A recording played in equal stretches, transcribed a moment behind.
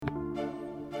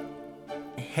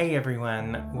Hey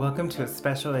everyone, welcome to a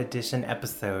special edition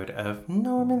episode of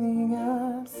Normally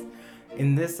Us.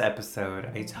 In this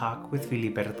episode, I talk with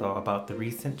Filiberto about the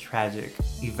recent tragic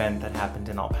event that happened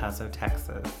in El Paso,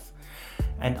 Texas,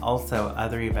 and also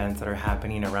other events that are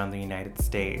happening around the United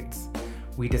States.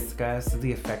 We discuss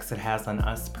the effects it has on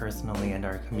us personally and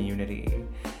our community,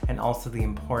 and also the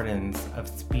importance of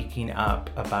speaking up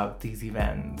about these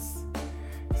events.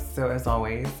 So as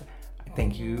always,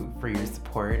 thank you for your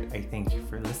support. I thank you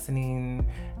for listening,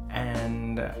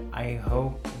 and I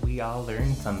hope we all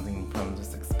learned something from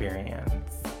this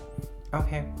experience.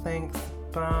 Okay, thanks.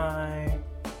 Bye.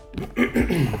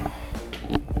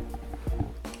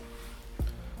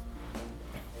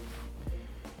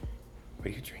 What are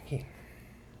you drinking?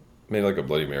 Made like a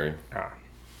Bloody Mary. Ah,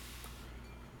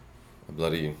 A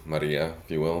Bloody Maria, if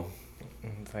you will.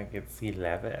 it's like it's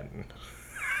 11.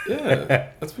 Yeah,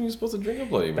 that's when you're supposed to drink a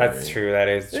Bloody Mary. That's true. That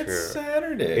is true. It's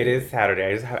Saturday. It is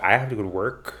Saturday. I have to go to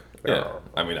work. Yeah,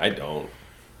 I mean, I don't.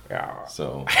 Yeah.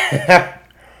 So,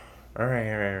 All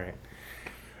right.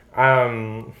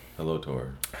 hello,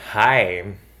 Tor.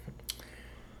 Hi.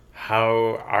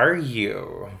 How are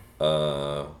you?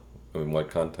 In what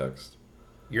context?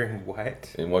 You're in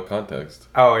what? In what context?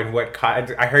 Oh, in what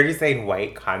I heard you say in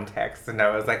white context, and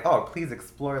I was like, oh, please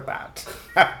explore that.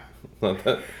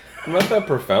 Not that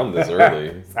profound this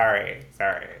early. Sorry.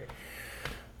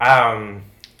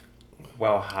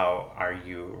 Well, how are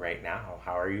you right now?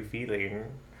 How are you feeling?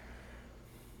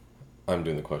 I'm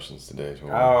doing the questions today,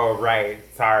 Tor. Oh, right.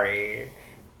 Sorry.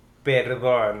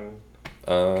 Perdón.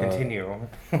 Continue.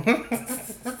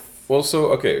 Well, so,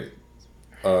 okay.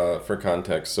 For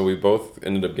context, so we both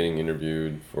ended up getting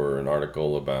interviewed for an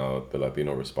article about the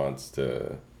Latino response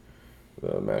to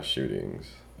the mass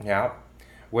shootings. Yeah.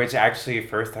 Which actually,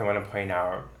 first I want to point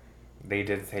out, they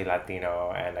did say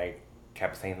Latino, and I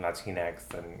kept saying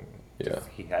Latinx, and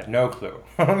he had no clue.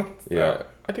 So, yeah,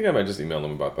 I think I might just email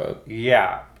them about that.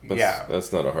 Yeah.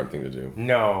 That's not a hard thing to do.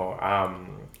 No.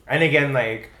 And again,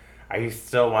 like, I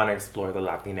still want to explore the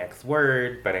Latinx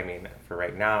word, but I mean, for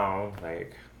right now,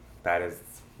 like, that is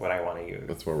what I want to use.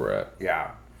 That's where we're at.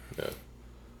 Yeah. Yeah.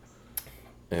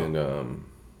 And,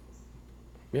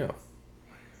 yeah.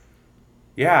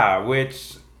 Yeah,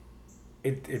 which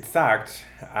it sucked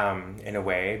in a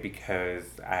way because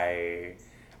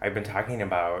I've been talking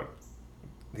about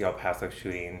the El Paso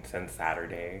shooting since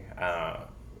Saturday,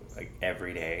 like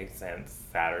every day since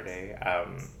Saturday.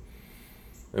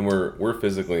 And we're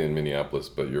physically in Minneapolis,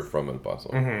 but you're from El Paso.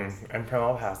 Mm-hmm. I'm from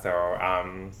El Paso,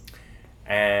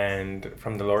 and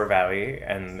from the Lower Valley,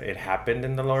 and it happened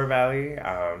in the Lower Valley.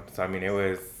 So I mean, it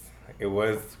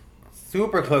was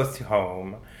super close to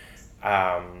home.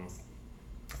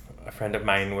 A friend of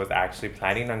mine was actually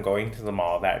planning on going to the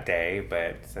mall that day,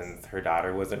 but since her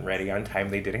daughter wasn't ready on time,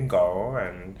 they didn't go.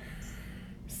 And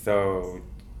so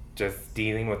just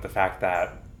dealing with the fact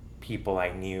that people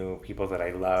I knew, people that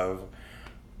I love,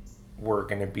 were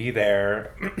going to be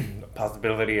there, the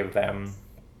possibility of them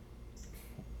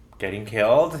getting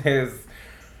killed is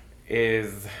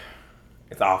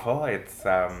it's awful. It's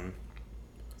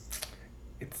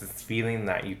this feeling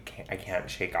that I can't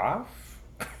shake off.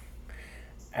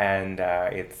 And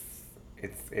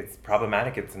it's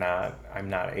problematic. I'm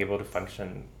not able to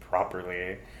function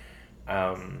properly.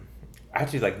 I had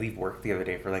to like leave work the other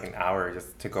day for like an hour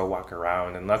just to go walk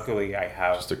around, and luckily I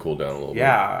have Just to cool down a little bit.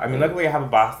 Yeah, I mean, luckily I have a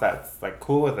boss that's like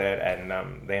cool with it, and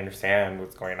they understand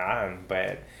what's going on,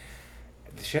 but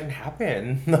it shouldn't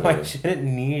happen. No, I shouldn't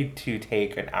need to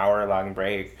take an hour-long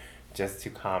break just to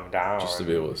calm down. Just to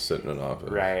be able to sit in an office.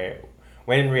 Right.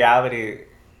 When in reality,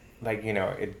 like,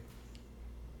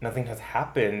 nothing has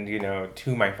happened,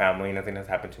 to my family, nothing has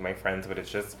happened to my friends, but it's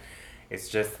just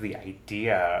the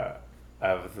idea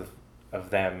of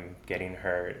them getting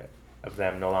hurt, of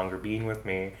them no longer being with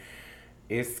me,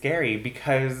 is scary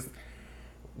because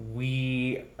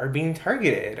we are being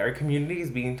targeted. Our community is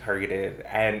being targeted,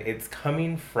 and it's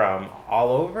coming from all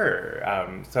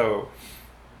over. So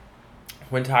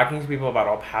when talking to people about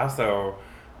El Paso,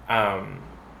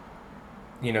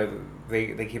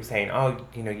 they keep saying, oh,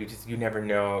 you never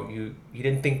know. You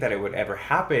didn't think that it would ever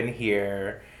happen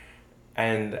here.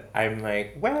 And I'm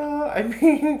like, well, I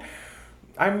mean,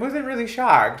 I wasn't really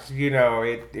shocked.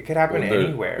 It could happen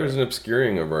anywhere. There's an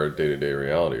obscuring of our day-to-day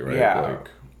reality, right? Yeah. Like,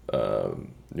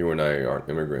 you and I aren't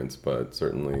immigrants, but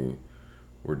certainly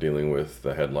we're dealing with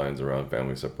the headlines around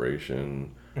family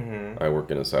separation. Mm-hmm. I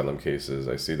work in asylum cases.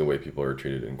 I see the way people are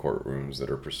treated in courtrooms that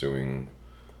are pursuing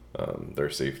their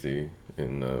safety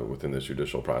within the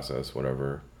judicial process,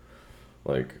 whatever.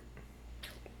 Like,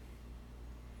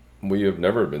 we have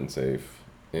never been safe.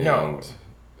 And No.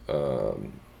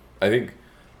 I think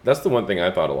That's the one thing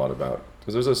I thought a lot about.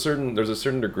 Because there's a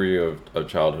certain degree of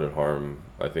childhood harm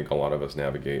I think a lot of us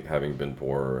navigate, having been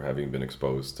poor, having been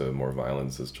exposed to more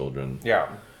violence as children. Yeah.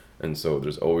 And so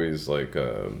there's always a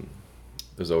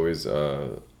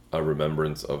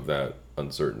remembrance of that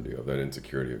uncertainty, of that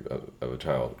insecurity of a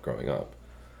child growing up.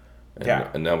 And, Yeah.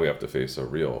 and now we have to face a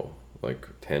real, like,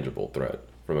 tangible threat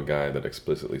from a guy that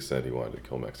explicitly said he wanted to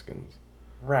kill Mexicans.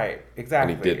 Right,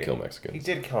 exactly. And he did kill Mexicans. He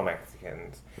did kill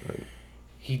Mexicans. Right.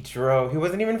 He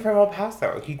wasn't even from El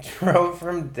Paso. He drove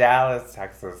from Dallas,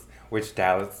 Texas, which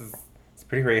Dallas is it's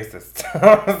pretty racist.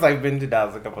 I've been to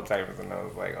Dallas a couple times and I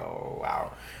was like, oh,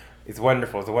 wow. It's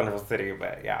wonderful. It's a wonderful city,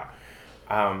 but yeah.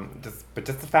 Just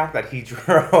the fact that he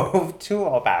drove to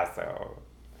El Paso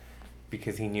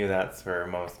because he knew that's where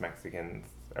most Mexicans,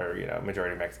 or,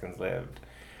 majority of Mexicans lived.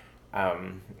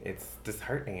 It's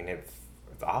disheartening. It's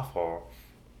awful.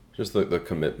 Just the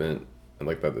commitment, and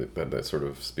like that sort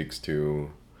of speaks to,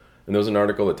 and there was an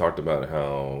article that talked about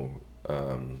how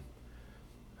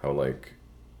like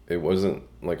it wasn't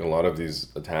like a lot of these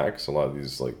attacks, a lot of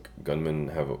these like gunmen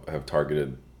have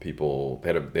targeted people.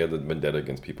 They had a vendetta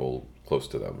against people close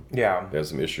to them. Yeah. They had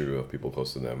some issue of people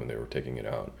close to them, and they were taking it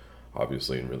out,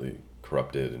 obviously in really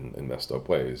corrupted and messed up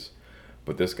ways.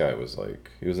 But this guy was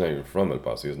like, he was not even from El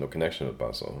Paso. He has no connection to El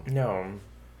Paso. No.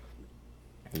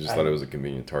 He just thought it was a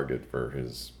convenient target for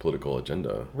his political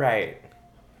agenda. Right.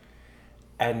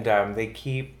 And they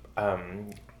keep,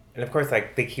 and of course,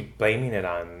 like, they keep blaming it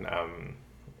on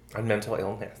mental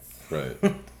illness. Right.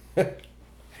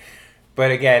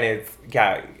 But again,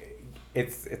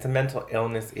 it's a mental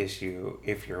illness issue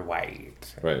if you're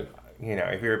white. Right.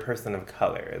 If you're a person of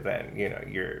color, then,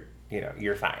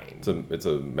 you're fine. It's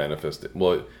a manifest.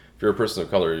 Well, if you're a person of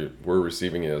color, we're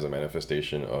receiving it as a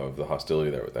manifestation of the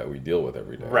hostility that we deal with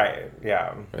every day. Right.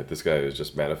 Yeah. Right. This guy is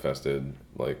just manifested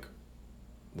like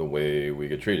the way we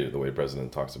get treated, the way the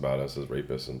president talks about us as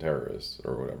rapists and terrorists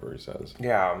or whatever he says.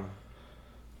 Yeah.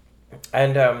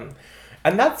 And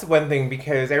that's one thing,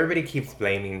 because everybody keeps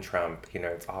blaming Trump.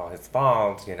 It's all his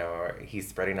fault. He's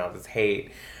spreading all this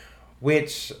hate,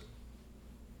 which,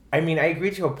 I mean, I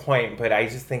agree to a point, but I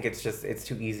just think it's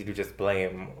too easy to just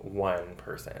blame one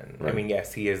person. Right. I mean,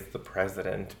 yes, he is the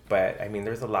president, but I mean,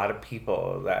 there's a lot of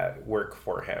people that work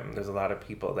for him. There's a lot of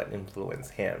people that influence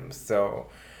him. So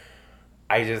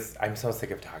I'm so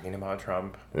sick of talking about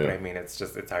Trump. Yeah. But I mean, it's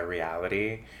our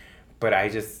reality. But I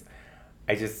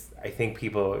think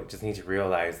people just need to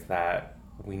realize that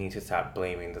we need to stop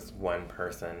blaming this one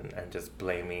person and just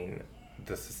blaming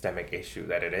the systemic issue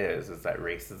that it is that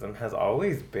racism has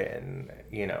always been,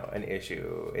 an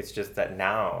issue. It's just that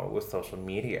now with social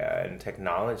media and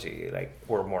technology, like,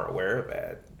 we're more aware of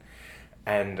it.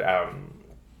 And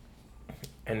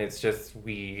it's just,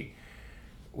 we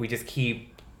just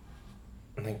keep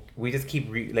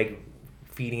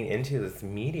feeding into this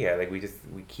media. Like, we just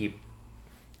keep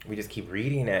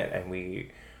reading it, and we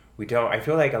don't, I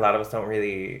feel like a lot of us don't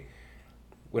really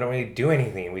do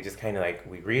anything. We just kind of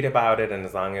we read about it, and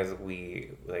as long as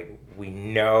we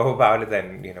know about it,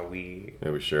 then we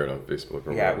share it on Facebook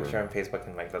or whatever. We share on Facebook,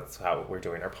 and that's how we're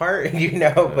doing our part.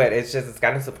 Yeah. But it's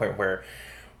gotten to the point where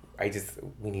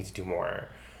we need to do more.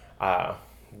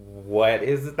 What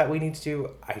is it that we need to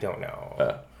do? I don't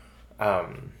know. I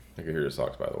can hear your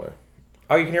socks, by the way.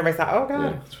 Oh, you can hear my sound? Oh,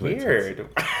 God. Yeah, it's really weird.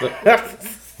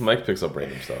 Mike picks up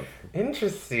random stuff.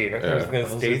 Interesting. Okay, I'm just going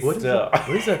to stay what still.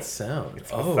 What is that sound?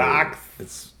 It's the socks.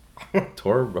 It's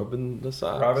Tor rubbing the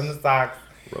socks. Rubbing the socks.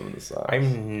 Rubbing the socks.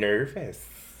 I'm nervous.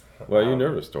 Why are you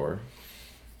nervous, Tor?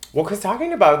 Well, because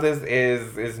talking about this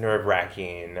is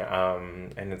nerve-wracking,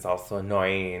 and it's also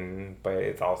annoying, but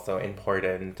it's also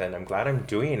important, and I'm glad I'm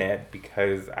doing it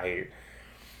because I'm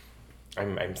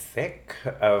sick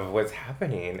of what's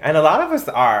happening, and a lot of us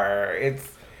are.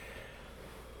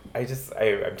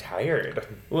 I'm tired.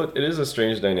 Well, it is a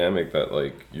strange dynamic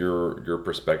that your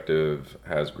perspective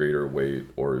has greater weight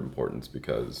or importance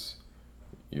because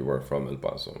you are from El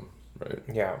Paso, right?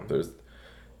 Yeah.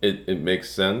 It makes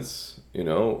sense, and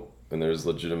there's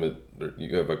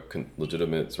you have a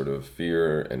legitimate sort of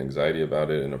fear and anxiety about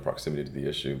it and a proximity to the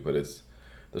issue, but there's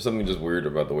something just weird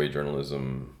about the way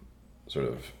journalism sort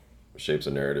of shapes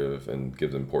a narrative and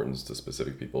gives importance to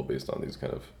specific people based on these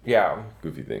kind of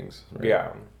goofy things. Right?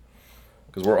 Yeah.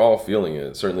 Because we're all feeling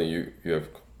it. Certainly you have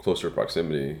closer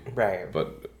proximity. Right.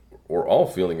 But we're all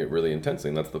feeling it really intensely.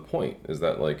 And that's the point, is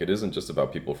that it isn't just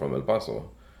about people from El Paso.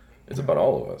 It's about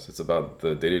all of us. It's about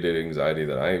the day-to-day anxiety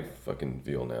that I fucking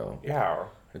feel now. Yeah.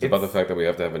 It's about the fact that we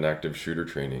have to have an active shooter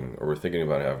training, or we're thinking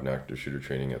about having an active shooter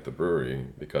training at the brewery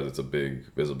because it's a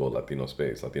big, visible Latinx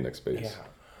space. Yeah.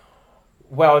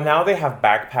 Well, now they have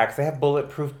backpacks. They have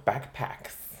bulletproof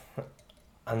backpacks.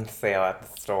 on sale at the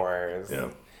stores. Yeah.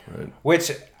 Right.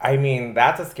 Which, I mean,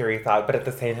 that's a scary thought, but at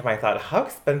the same time, I thought, how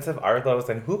expensive are those,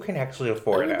 and who can actually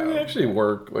afford them? They actually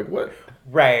work. Like what?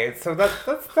 Right. So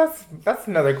that's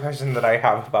another question that I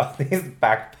have about these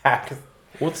backpacks.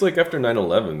 Well, it's like after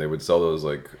 9/11, they would sell those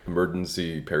like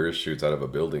emergency parachutes out of a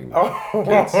building. Oh,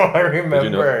 I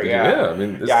remember. Yeah. I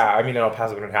mean, in El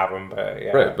Paso we don't have them, but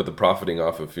yeah. Right, but the profiting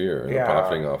off of fear, and the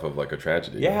profiting off of like a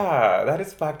tragedy. Yeah, that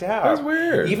is fucked up. That's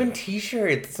weird. Even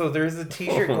T-shirts. So there's a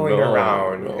T-shirt going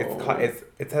around. No.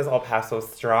 It says El Paso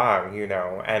Strong,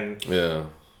 and yeah.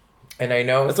 And I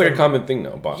know it's like a common thing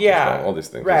now. Box all these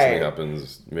things. Right. Something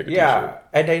happens, you make a T-shirt.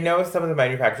 And I know some of the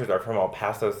manufacturers are from El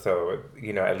Paso, so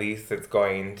at least it's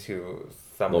going to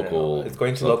local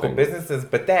businesses.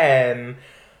 But then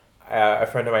a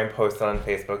friend of mine posted on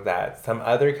Facebook that some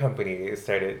other company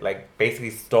started basically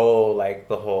stole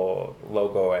the whole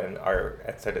logo and art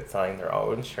and started selling their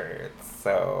own shirts.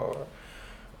 So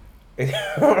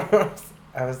I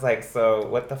was like, so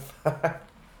what the fuck?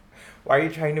 Why are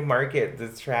you trying to market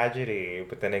this tragedy?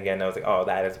 But then again, I was like, oh,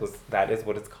 that is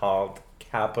what it's called,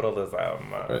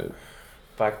 capitalism. Right.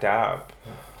 Fucked up.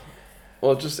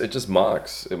 Well, it just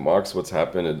mocks. It mocks what's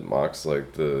happened. It mocks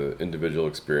the individual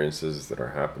experiences that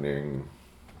are happening.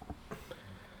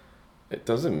 It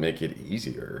doesn't make it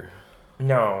easier.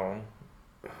 No.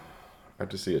 I have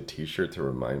to see a T-shirt to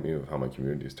remind me of how my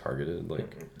community is targeted.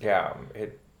 Yeah. I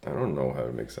don't know how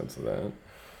to make sense of that.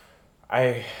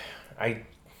 I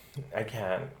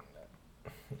can't.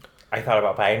 I thought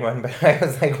about buying one, but I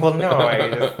was like, well, no,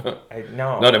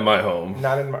 no. Not in my home.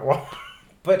 Not in my, well,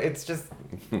 but it's just,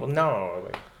 well, no.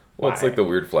 Well, it's like the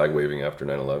weird flag waving after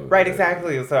 9/11. Right,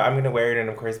 exactly. So I'm going to wear it, and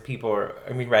of course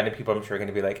random people I'm sure are going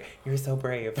to be like, you're so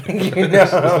brave. Something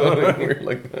weird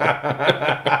like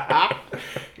that.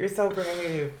 You're so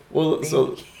brave. Well,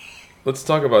 so let's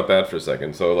talk about that for a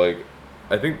second. So,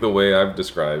 I think the way I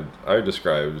described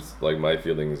my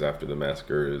feelings after the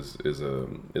massacre is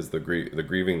the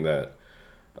grieving that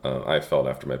I felt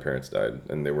after my parents died,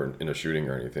 and they weren't in a shooting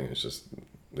or anything. It's just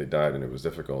they died, and it was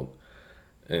difficult.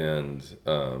 And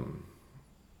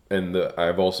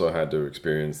I've also had to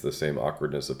experience the same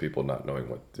awkwardness of people not knowing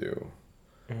what to do.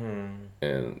 Mm-hmm.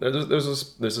 And there's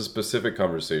a specific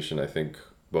conversation I think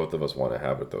both of us want to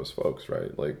have with those folks,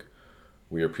 right?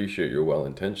 We appreciate your well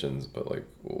intentions, but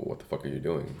what the fuck are you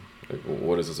doing?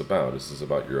 What is this about? Is this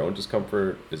about your own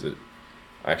discomfort? Is it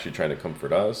actually trying to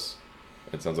comfort us?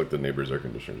 It sounds like the neighbor's air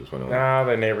conditioner just went on. No,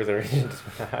 the neighbor's air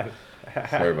conditioner.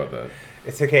 Sorry about that.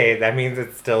 It's okay. That means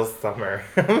it's still summer.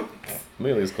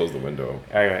 Maybe at least close the window.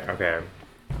 Okay.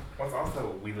 Well,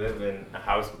 also, we live in a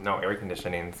house with no air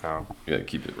conditioning, so... You gotta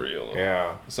keep it real.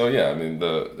 Yeah. So, yeah, I mean,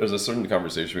 there's a certain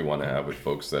conversation we want to have with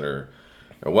folks that are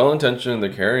well-intentioned,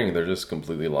 they're caring, they're just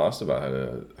completely lost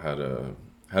about how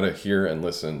to hear and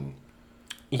listen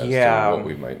as to what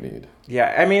we might need.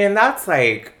 Yeah, I mean, and that's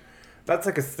a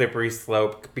slippery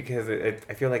slope because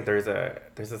I feel like there's a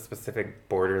specific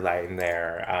borderline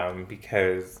there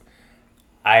because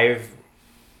I've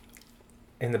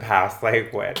in the past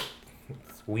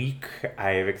week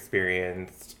I've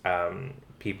experienced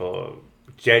people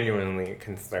genuinely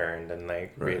concerned and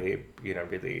really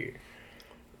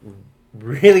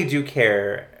really do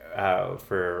care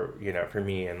for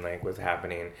me and what's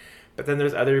happening. But then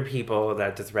there's other people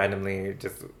that just randomly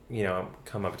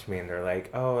come up to me and they're like,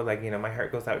 oh, my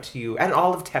heart goes out to you and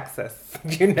all of Texas,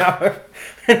 I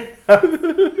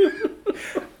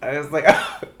was like,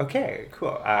 oh, okay,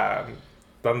 cool.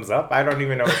 Thumbs up. I don't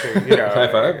even know what to, high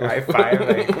five. High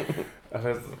five. I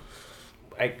was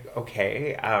like,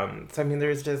 okay. So I mean,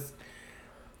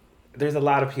 there's a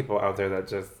lot of people out there that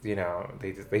just,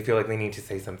 they feel like they need to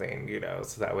say something,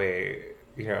 so that way,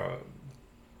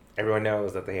 everyone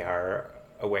knows that they are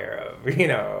aware of,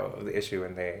 the issue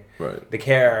and they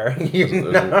care.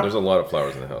 There's a lot of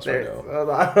flowers in the house right now. There's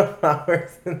a lot of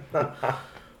flowers in the house.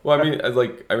 Well, I mean,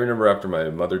 I remember after my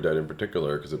mother died in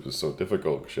particular, because it was so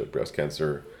difficult, she had breast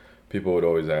cancer, people would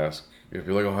always ask, you'd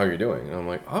be like, oh, how are you doing? And I'm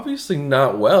like, obviously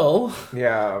not well.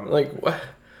 Yeah.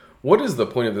 What is the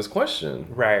point of this question?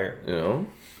 Right.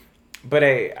 But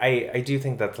I do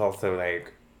think that's also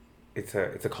it's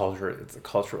a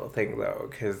cultural thing though,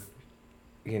 because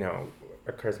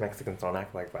of course Mexicans don't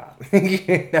act like that.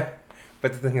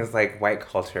 But the thing is, white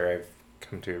culture, I've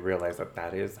come to realize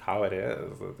that is how it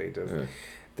is. They just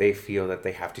they feel that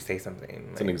they have to say something.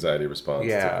 It's an anxiety response.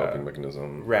 It's a coping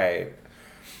mechanism. Right.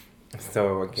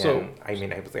 So again, I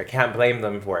mean, I can't blame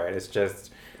them for it. It's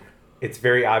just, it's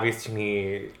very obvious to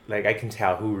me. I can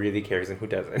tell who really cares and who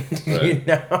doesn't. Right.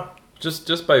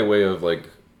 Just by way of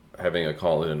having a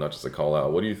call in and not just a call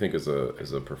out. What do you think is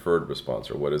a preferred response,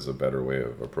 or what is a better way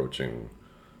of approaching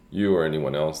you or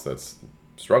anyone else that's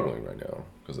struggling right now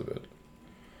because of it?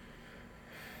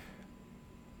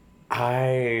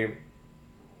 I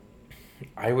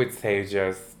would say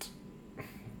just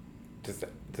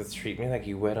treat me like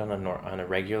you would on a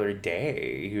regular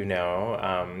day, you know.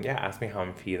 Yeah, ask me how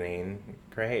I'm feeling.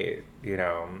 Great, you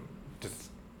know.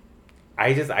 Just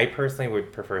I personally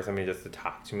would prefer somebody just to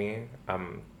talk to me,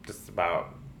 just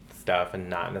about stuff and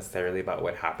not necessarily about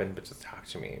what happened, but just talk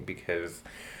to me, because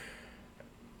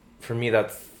for me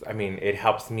it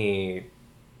helps me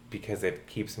because it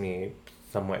keeps me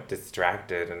somewhat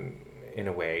distracted and in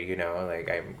a way, you know, like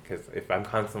because if I'm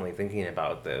constantly thinking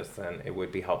about this, then it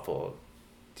would be helpful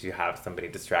to have somebody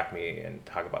distract me and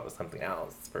talk about something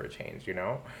else for a change, you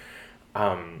know.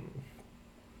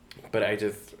 But I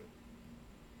just,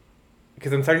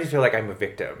 because I'm starting to feel like I'm a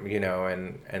victim, you know,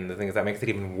 and the thing is that makes it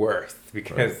even worse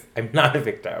because right. I'm not a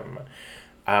victim,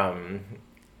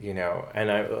 you know,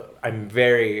 and I'm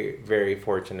very, very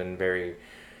fortunate and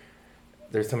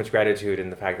there's so much gratitude in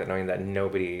the fact that knowing that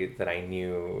nobody that I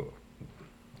knew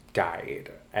died,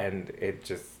 and it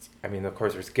just, of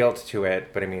course there's guilt to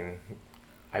it, but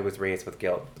I was raised with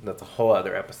guilt. That's a whole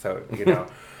other episode, you know.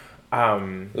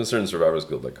 There's a certain survivor's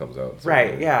guilt that comes out. So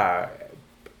right, yeah.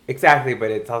 Exactly,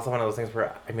 but it's also one of those things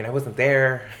where, I wasn't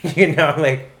there, you know,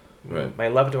 like, right. My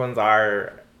loved ones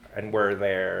are and were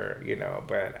there, you know,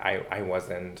 but I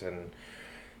wasn't, and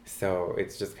so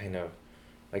it's just kind of,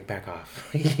 like, back off,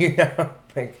 you know,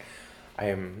 like,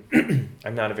 I'm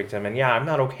not a victim, and yeah, I'm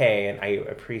not okay, and I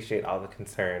appreciate all the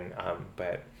concern,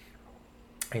 but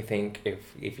I think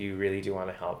if you really do want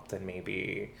to help, then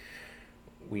maybe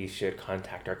we should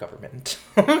contact our government,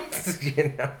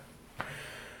 you know.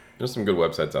 There's some good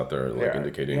websites out there, like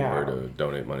indicating where to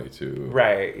donate money to.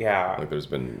 Right. Yeah. Like there's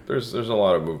a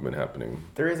lot of movement happening.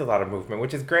 There is a lot of movement,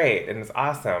 which is great and it's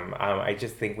awesome. I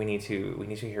just think we need to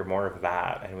hear more of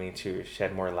that, and we need to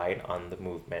shed more light on the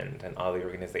movement and all the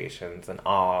organizations and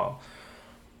all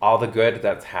the good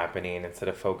that's happening instead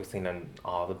of focusing on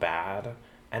all the bad.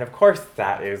 And of course,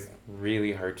 that is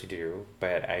really hard to do.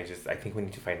 But I think we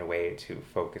need to find a way to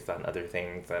focus on other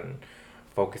things and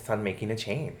focus on making a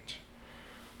change.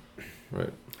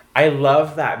 Right. I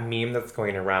love that meme that's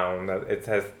going around. It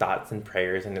says thoughts and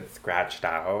prayers, and it's scratched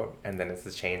out, and then it's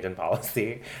a change in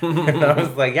policy. And I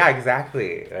was like, yeah,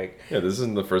 exactly. Like, yeah, this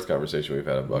isn't the first conversation we've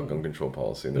had about gun control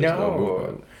policy, and there's no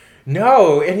movement.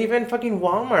 No, and even fucking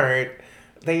Walmart,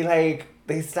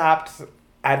 they stopped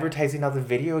advertising all the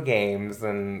video games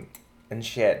and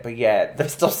shit, but yet they're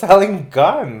still selling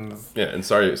guns. Yeah, and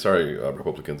sorry,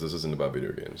 Republicans, this isn't about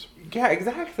video games. Yeah,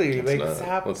 exactly.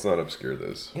 Let's not obscure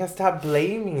this. Yeah, stop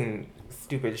blaming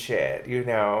stupid shit, you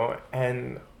know,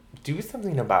 and do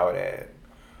something about it.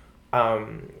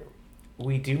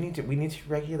 We need to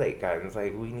regulate guns.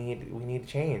 Like we need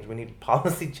change. We need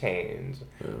policy change.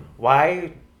 Yeah.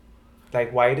 Why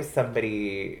does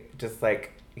somebody just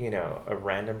a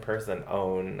random person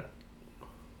own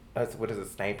what is a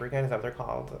sniper gun? Is that what they're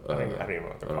called? I don't even know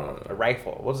what they're called. A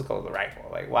rifle. We'll just call it a rifle.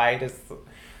 Like, why does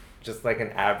just an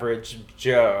average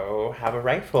Joe have a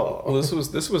rifle? Well, this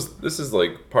is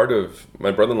like part of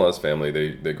my brother-in-law's family.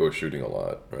 They go shooting a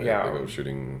lot, right? Yeah. They go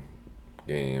shooting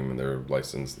game, and they're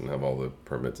licensed and have all the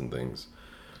permits and things.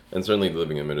 And certainly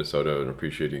living in Minnesota and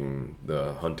appreciating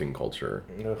the hunting culture.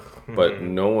 Mm-hmm. But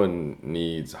no one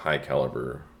needs high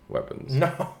caliber weapons.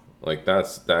 No. Like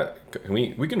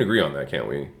we can agree on that, can't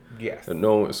we? Yes.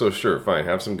 No, so sure, fine.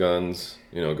 Have some guns.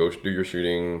 You know, go do your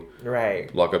shooting.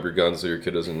 Right. Lock up your guns so your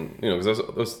kid doesn't. You know, because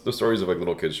those the stories of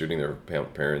little kids shooting their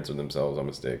parents or themselves on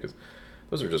mistake. Cause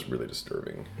those are just really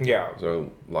disturbing. Yeah.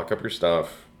 So lock up your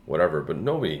stuff, whatever. But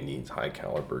nobody needs high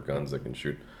caliber guns that can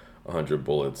shoot 100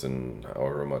 bullets in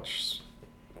however much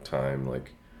time.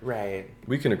 Like. Right.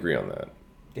 We can agree on that.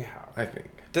 Yeah. I think.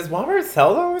 Does Walmart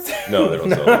sell those? No, they don't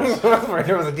sell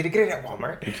those. Did you get it at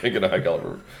Walmart? You can't get a high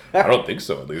caliber. I don't think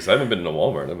so, at least. I haven't been in a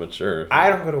Walmart. I'm not sure. I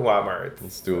don't go to Walmart.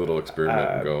 Let's do a little experiment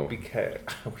and go. Because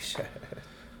we should.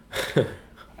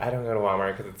 I don't go to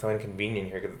Walmart because it's so inconvenient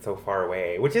here because it's so far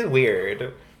away, which is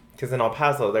weird. Because in El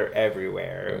Paso, they're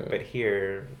everywhere. Yeah. But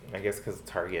here, I guess because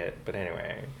it's Target. But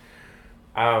anyway.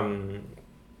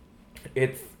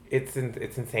 It's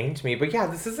insane to me, but yeah,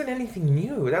 this isn't anything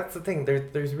new. That's the thing.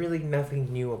 There's really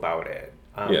nothing new about it.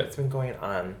 It's been going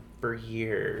on for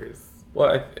years.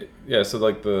 Well, so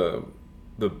the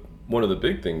one of the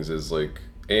big things is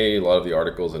a lot of the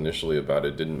articles initially about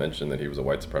it didn't mention that he was a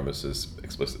white supremacist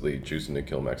explicitly choosing to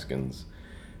kill Mexicans,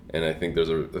 and I think there's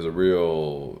a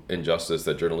real injustice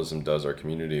that journalism does our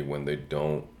community when they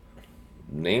don't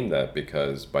name that,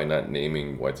 because by not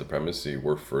naming white supremacy,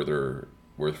 we're further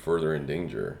in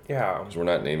danger. Yeah. Because we're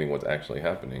not naming what's actually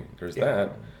happening. There's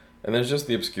that. And there's just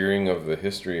the obscuring of the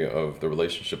history of the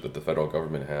relationship that the federal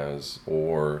government has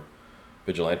or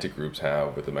vigilante groups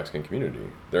have with the Mexican community.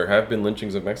 There have been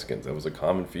lynchings of Mexicans. That was a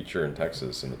common feature in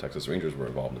Texas, and the Texas Rangers were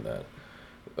involved in that.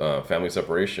 Family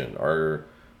separation. Our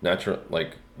natural,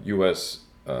 like, U.S.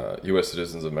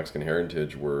 citizens of Mexican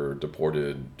heritage were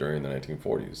deported during the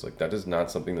 1940s. Like, that is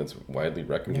not something that's widely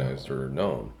recognized or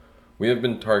known. We have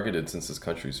been targeted since this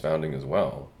country's founding as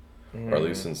well, or at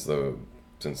least since the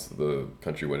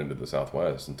country went into the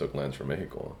Southwest and took lands from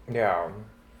Mexico. Yeah.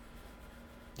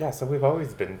 Yeah, so we've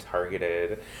always been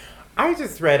targeted. I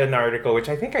just read an article, which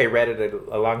I think I read it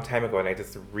a long time ago, and I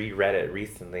just reread it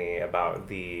recently about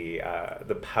the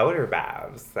powder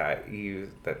baths that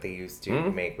they used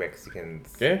to make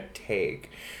Mexicans take.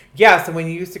 Yeah, so when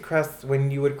you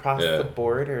would cross the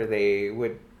border, they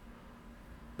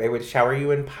would shower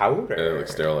you in powder. Yeah, like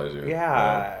sterilize you.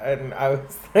 Yeah, and I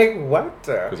was like, what?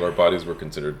 Because our bodies were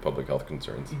considered public health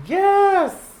concerns.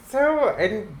 Yes. So,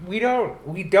 and we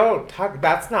don't talk.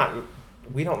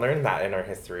 We don't learn that in our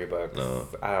history books. No.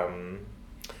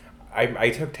 I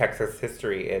took Texas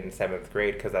history in 7th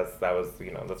grade because that's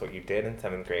what you did in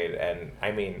 7th grade, and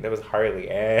I mean there was hardly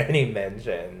any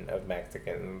mention of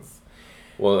Mexicans.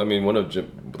 Well, I mean, one of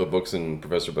the books in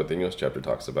Professor Patino's chapter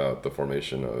talks about the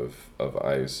formation of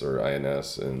ICE or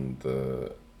INS and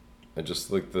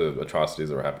just like the atrocities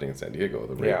that were happening in San Diego,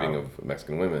 the raping of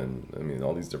Mexican women. I mean,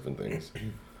 all these different things.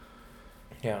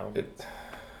 Yeah.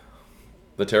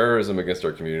 The terrorism against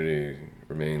our community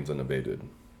remains unabated.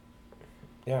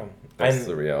 Yeah. That's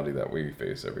the reality that we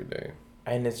face every day.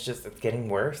 And it's getting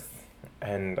worse.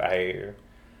 And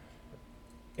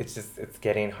it's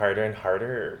getting harder and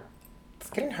harder.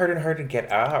 It's getting harder and harder to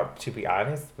get up, to be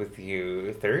honest with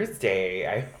you. Thursday,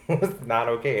 I was not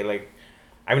okay. Like,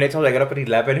 I mean, I told you I got up at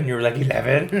 11 and you were like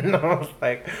 11. And I was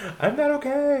like, I'm not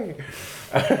okay.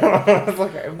 I was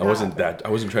like, I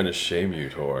wasn't trying to shame you,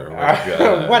 Tor. Oh my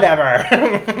God.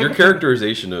 Whatever. Your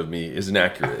characterization of me is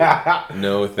inaccurate.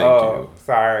 No, thank you.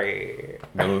 Sorry.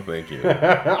 No, thank you.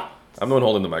 I'm the one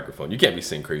holding the microphone. You can't be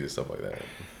saying crazy stuff like that.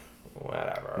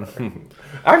 Whatever.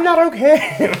 I'm not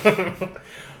okay.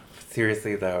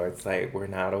 Seriously, though, it's like, we're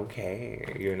not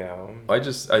okay, you know? I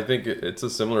think it's a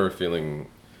similar feeling.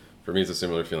 For me, it's a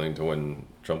similar feeling to when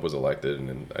Trump was elected,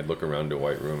 and I'd look around the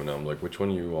White Room, and I'm like, which one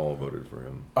of you all voted for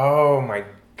him? Oh my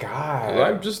God!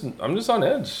 I'm just on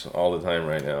edge all the time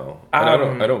right now, and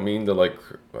I don't mean to, like,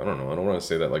 I don't know, I don't want to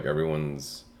say that like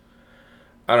everyone's,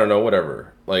 I don't know,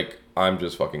 whatever. Like, I'm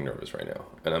just fucking nervous right now,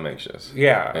 and I'm anxious.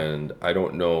 Yeah. And I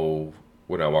don't know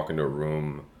when I walk into a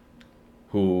room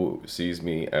who sees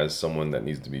me as someone that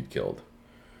needs to be killed.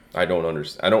 I don't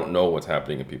understand. I don't know what's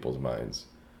happening in people's minds.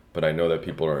 But I know that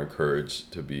people are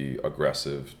encouraged to be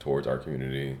aggressive towards our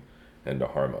community and to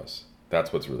harm us.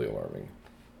 That's what's really alarming.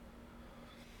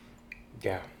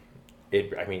 Yeah.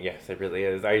 Yes, it really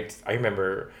is. I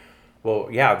remember,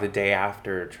 the day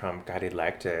after Trump got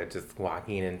elected, just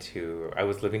I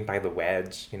was living by the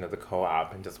Wedge, the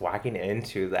co-op, and just walking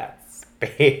into that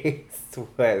space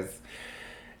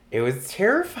it was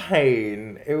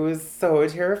terrifying. It was so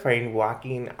terrifying.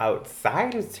 Walking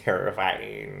outside is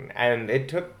terrifying. And it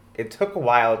took a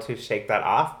while to shake that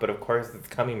off, but of course it's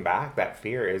coming back. That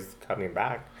fear is coming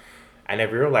back. And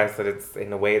I've realized that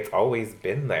in a way it's always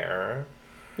been there.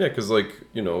 Yeah, because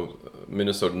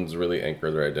Minnesotans really anchor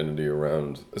their identity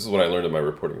around, this is what I learned in my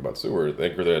reporting about Seward, they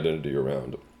anchor their identity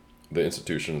around the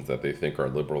institutions that they think are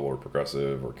liberal or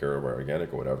progressive or care about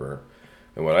organic or whatever.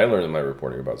 And what I learned in my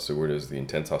reporting about Seward is the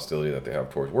intense hostility that they have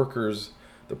towards workers,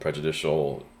 the prejudice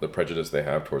they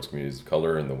have towards communities of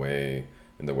color in the way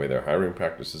their hiring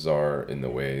practices are, in the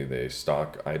way they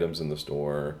stock items in the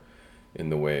store, in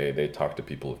the way they talk to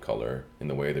people of color, in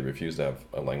the way they refuse to have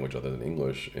a language other than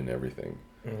English in everything.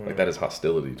 Mm-hmm. Like, that is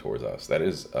hostility towards us. That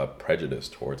is a prejudice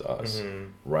towards us,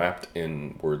 wrapped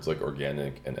in words like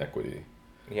organic and equity.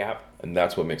 Yeah. And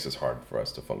that's what makes it hard for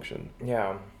us to function.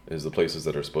 Yeah. Is the places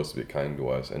that are supposed to be kind to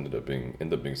us end up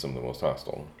being some of the most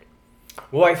hostile.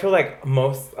 Well, I feel like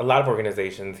a lot of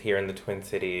organizations here in the Twin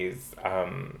Cities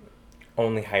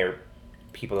only hire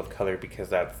people of color because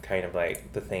that's kind of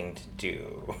like the thing to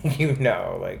do,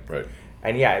 Right.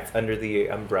 And yeah, it's under the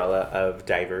umbrella of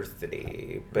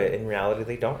diversity, but in reality,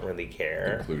 they don't really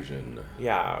care. Inclusion.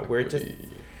 Yeah,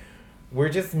 we're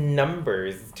just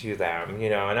numbers to them,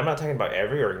 and I'm not talking about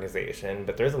every organization,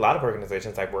 but there's a lot of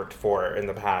organizations I've worked for in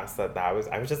the past I was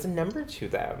just a number to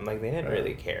them. Like, they didn't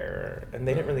really care, and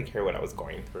they didn't really care what I was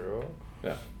going through.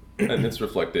 Yeah, and it's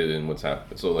reflected in what's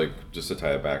happening. So, like, just to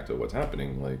tie it back to what's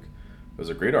happening, like, there's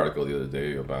a great article the other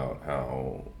day about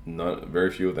how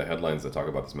very few of the headlines that talk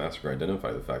about this massacre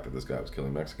identify the fact that this guy was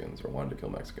killing Mexicans or wanted to kill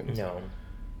Mexicans. No.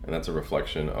 And that's a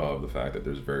reflection of the fact that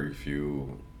there's very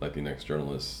few Latinx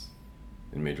journalists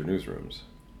in major newsrooms.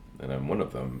 And I'm one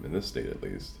of them, in this state at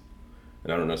least.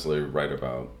 And I don't necessarily write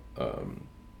about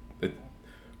it.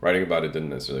 Writing about it didn't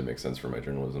necessarily make sense for my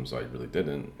journalism, so I really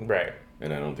didn't. Right.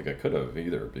 And I don't think I could have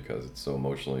either, because it's so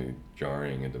emotionally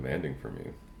jarring and demanding for me.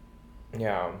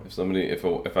 Yeah. If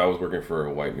I was working for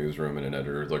a white newsroom and an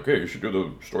editor was like, hey, you should do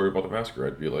the story about the massacre,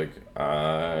 I'd be like,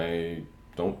 I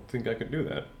don't think I could do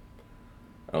that.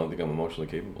 I don't think I'm emotionally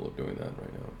capable of doing that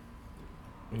right now.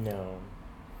 No.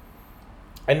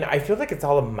 And I feel like it's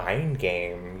all a mind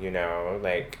game, you know?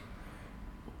 Like,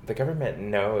 the government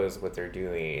knows what they're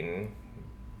doing.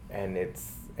 And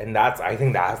I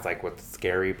think that's like what the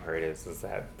scary part is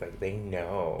that like they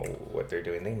know what they're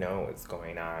doing. They know what's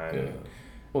going on. Yeah.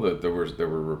 Well, there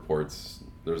were reports.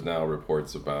 There's now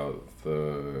reports about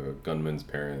the gunman's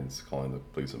parents calling the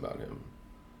police about him.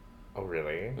 Oh,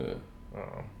 really? Yeah.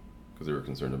 Oh. Because they were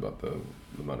concerned about the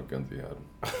amount of guns he had.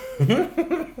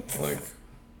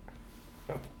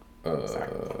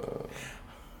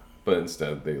 But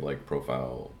instead they like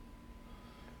profile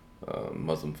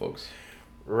Muslim folks.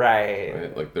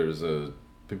 Right. Like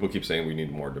people keep saying we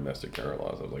need more domestic terror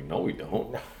laws. I was like, no, we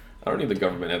don't. I don't need the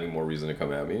government having more reason to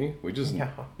come at me. You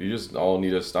just all need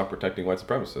to stop protecting white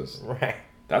supremacists. Right.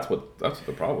 That's what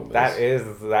the problem is. That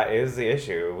is the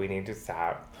issue. We need to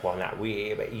stop. Well, not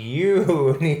we, but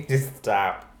you need to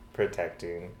stop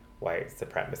protecting white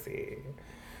supremacy.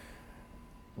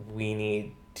 We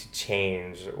need to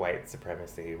change white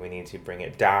supremacy. We need to bring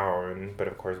it down, but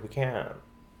of course we can't.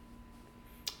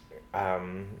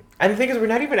 And the thing is, we're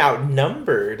not even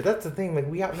outnumbered. That's the thing. Like,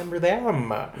 we outnumber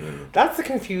them. That's the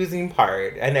confusing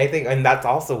part. And I think, and that's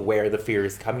also where the fear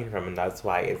is coming from, and that's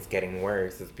why it's getting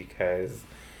worse, is because,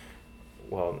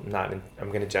 well, I'm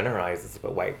going to generalize this,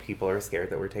 but white people are scared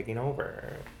that we're taking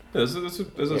over. There's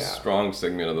a strong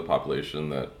segment of the population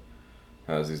that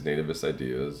has these nativist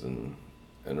ideas and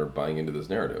are buying into this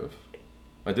narrative.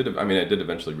 I did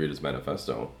eventually read his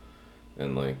manifesto,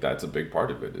 and like that's a big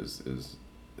part of it is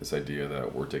this idea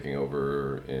that we're taking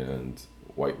over and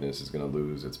whiteness is going to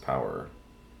lose its power.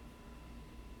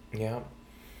 Yeah.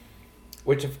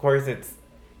 Which of course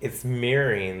it's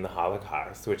mirroring the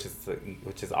Holocaust, which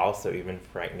is also even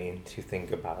frightening to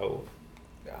think about,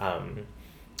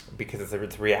 because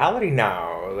it's reality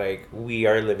now. Like, we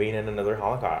are living in another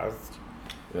Holocaust.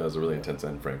 Yeah, there's a really intense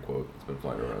Anne Frank quote that's been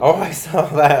flying around. Oh, I saw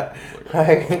that.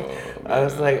 I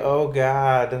was like, oh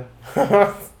God.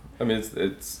 I mean,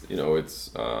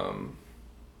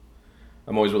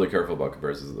 I'm always really careful about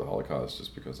comparisons to the Holocaust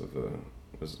just because of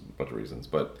there's a bunch of reasons.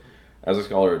 But as a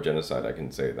scholar of genocide, I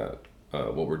can say that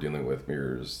what we're dealing with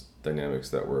mirrors dynamics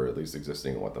that were at least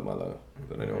existing in Guatemala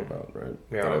that I know about, right?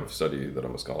 Yeah. That I've studied, that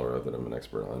I'm a scholar of, that I'm an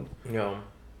expert on. Yeah.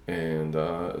 And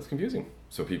it's confusing.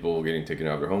 So people getting taken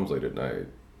out of their homes late at night,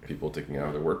 people taken out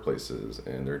of their workplaces,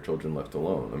 and their children left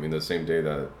alone. I mean, the same day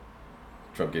that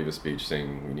Trump gave a speech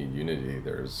saying we need unity,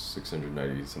 there's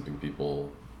 690-something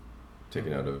people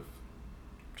taken out of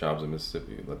jobs in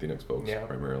Mississippi, Latinx folks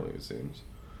primarily, it seems.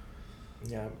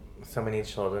 Yeah, so many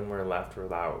children were left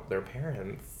without their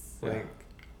parents. Yeah.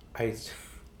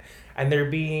 And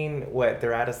they're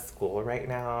they're at a school right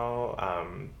now,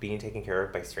 being taken care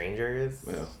of by strangers.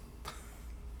 Yeah.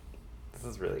 This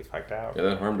is really fucked up. Yeah,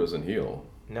 that harm doesn't heal.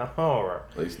 No.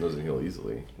 At least it doesn't heal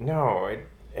easily. No,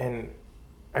 and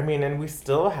we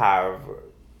still have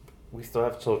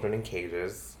children in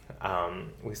cages.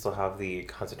 We still have the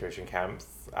concentration camps.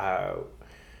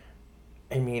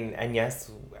 And yes,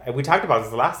 we talked about this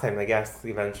the last time. I guess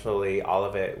eventually all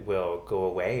of it will go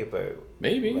away, but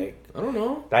maybe, I don't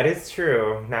know. That is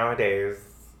true nowadays.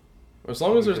 As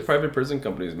long as there's private prison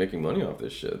companies making money off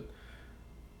this shit,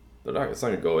 it's not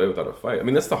gonna go away without a fight. I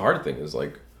mean, that's the hard thing is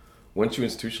like, once you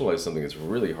institutionalize something, it's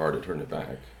really hard to turn it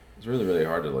back. It's really, really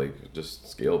hard to like just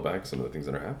scale back some of the things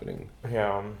that are happening.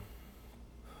 Yeah.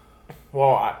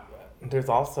 Well, there's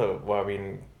also,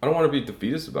 I don't want to be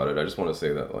defeatist about it. I just want to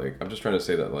say that, like, I'm just trying to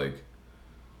say that, like,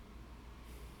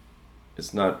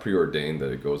 it's not preordained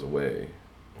that it goes away.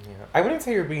 Yeah. I wouldn't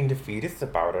say you're being defeatist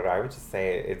about it. I would just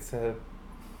say it's a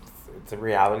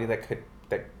reality that could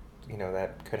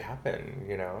happen,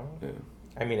 you know? Yeah.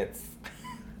 I mean, it's...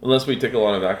 Unless we take a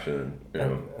lot of action, you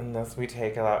know? Unless we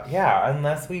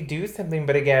do something.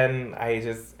 But again,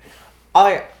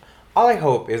 all I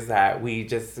hope is that we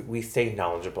stay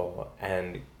knowledgeable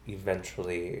and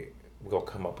eventually we'll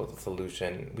come up with a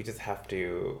solution. We just have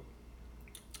to,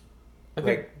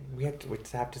 we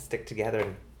just have to stick together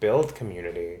and build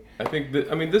community. I think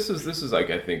this is like,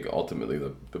 I think ultimately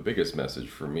the biggest message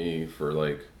for me, for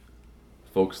like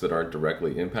folks that aren't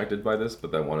directly impacted by this,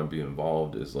 but that want to be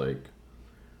involved, is like,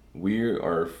 we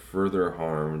are further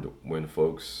harmed when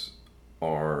folks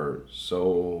are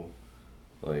so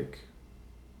like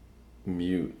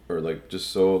mute or like just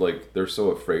so like they're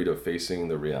so afraid of facing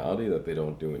the reality that they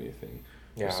don't do anything.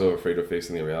 Yeah. They're so afraid of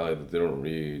facing the reality that they don't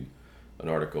read an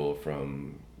article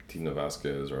from Tina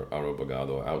Vasquez or Auro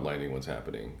Bogado outlining what's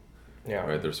happening. Yeah.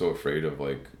 Right. They're so afraid of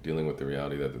like dealing with the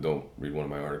reality that they don't read one of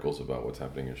my articles about what's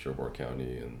happening in Sherbrooke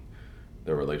County and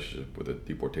their relationship with the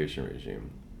deportation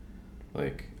regime.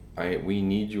 Like we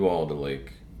need you all to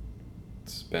like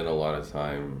spend a lot of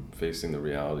time facing the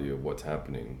reality of what's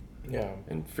happening. Yeah.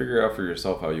 And figure out for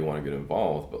yourself how you want to get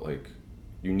involved, but like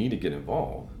you need to get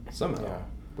involved somehow. Yeah.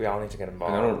 We all need to get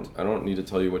involved. And I don't need to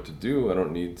tell you what to do. I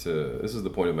don't need to this is the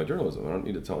point of my journalism. I don't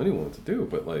need to tell anyone what to do,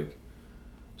 but like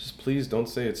just please don't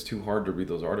say it's too hard to read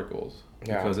those articles.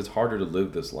 Yeah. Because it's harder to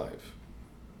live this life.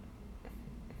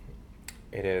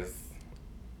 It is.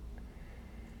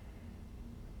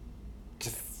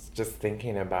 Just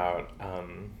thinking about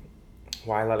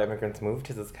why let immigrants move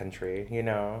to this country, you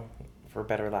know, for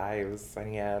better lives,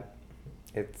 and yet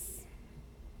it's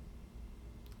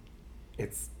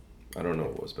I don't know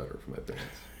what was better for my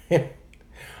parents.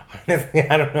 honestly,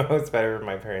 I don't know what's better for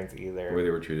my parents either. The way they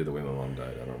were treated, the way my mom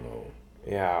died, I don't know.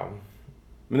 Yeah. I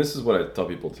mean, this is what I tell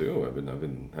people too. I've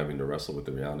been having to wrestle with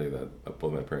the reality that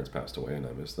both my parents passed away and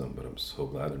I miss them, but I'm so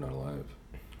glad they're not alive.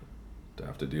 To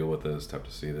have to deal with this, to have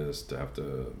to see this, to have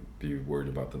to be worried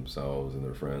about themselves and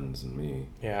their friends and me.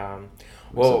 Yeah.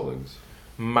 My Well, siblings.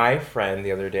 my friend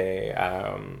the other day,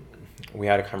 we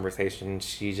had a conversation.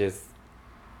 She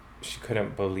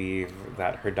couldn't believe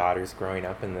that her daughter's growing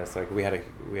up in this. Like we had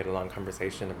a long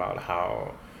conversation about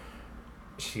how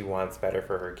she wants better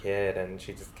for her kid, and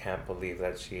she just can't believe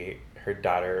that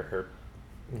her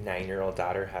 9-year-old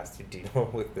daughter has to deal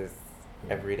with this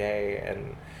every day,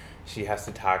 and she has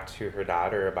to talk to her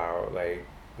daughter about, like,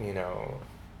 you know,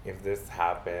 if this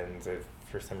happens, if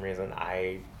for some reason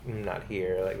I'm not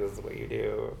here, like, this is what you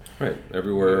do. Right.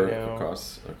 Everywhere You know?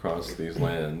 across these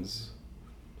lands,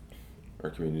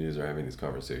 our communities are having these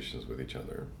conversations with each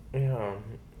other. Yeah.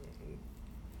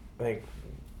 Like,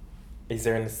 is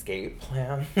there an escape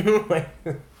plan? Like,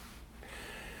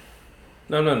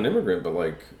 No, I'm not an immigrant, but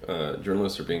like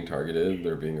journalists are being targeted,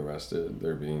 they're being arrested,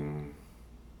 they're being,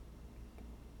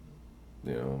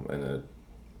 you know, and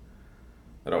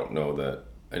I don't know that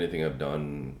anything I've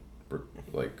done,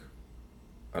 like,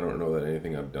 I don't know that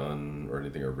anything I've done or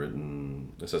anything I've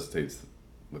written necessitates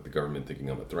like the government thinking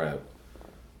I'm a threat,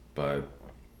 but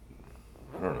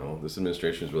I don't know. This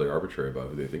administration is really arbitrary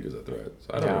about who they think is a threat. So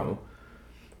I don't know.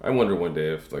 I wonder one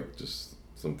day if like just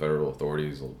some federal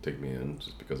authorities will take me in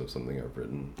just because of something I've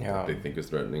written that they think is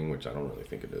threatening, which I don't really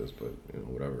think it is, but you know,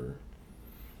 whatever.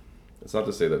 It's not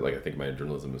to say that like I think my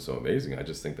journalism is so amazing. I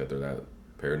just think that they're that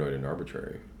paranoid and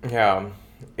arbitrary. Yeah,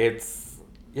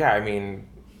 I mean,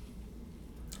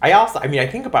 I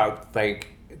think about like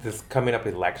this coming up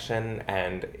election,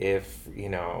 and if, you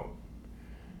know,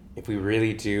 if we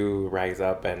really do rise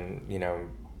up and, you know,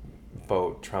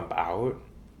 vote Trump out,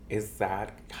 is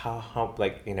that how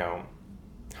like, you know,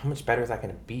 how much better is that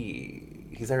going to be?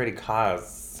 He's already caused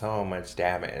so much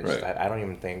damage that I don't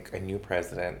even think a new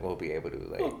president will be able to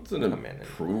like it's an come in.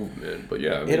 improvement, but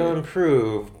yeah, I mean, It'll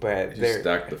improve, but he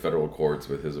stacked the federal courts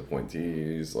with his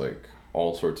appointees, like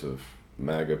all sorts of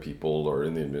MAGA people are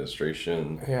in the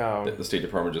administration. Yeah. The State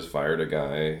Department just fired a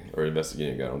guy, or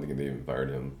investigating a guy, I don't think they even fired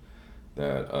him,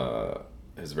 that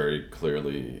has very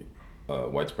clearly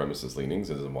white supremacist leanings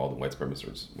and is involved in white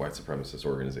supremacist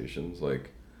organizations.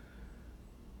 Like,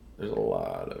 there's a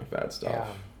lot of bad stuff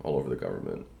all over the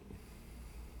government.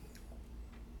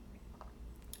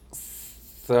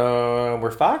 So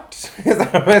we're fucked. Is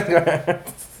that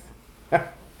what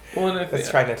Well, and I think, let's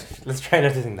try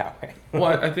not to think that way. Well,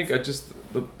 I think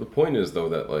the point is though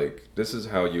that like this is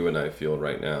how you and I feel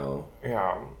right now.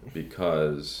 Yeah.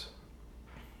 Because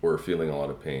we're feeling a lot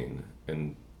of pain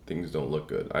and things don't look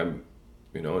good.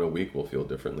 In a week we'll feel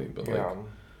differently, but like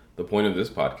the point of this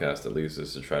podcast at least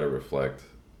is to try to reflect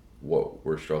what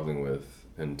we're struggling with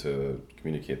and to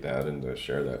communicate that and to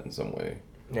share that in some way.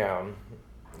 Yeah.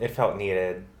 It felt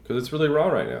needed. Because it's really raw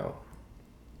right now.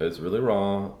 It's really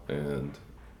raw and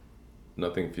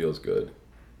nothing feels good.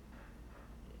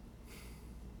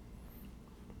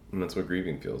 And that's what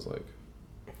grieving feels like.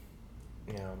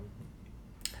 Yeah.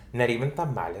 Not even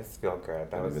tamales feel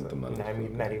good. Not even tamales.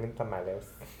 Not even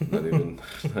tamales. Not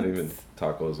even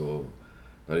tacos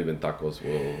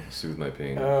will soothe my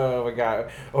pain. Oh my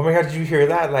god. Did you hear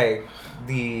that? Like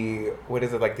the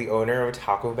owner of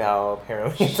Taco Bell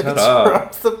apparently is a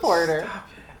Trump supporter.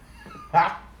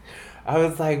 I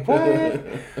was like, what?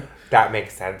 That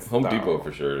makes sense. Home Depot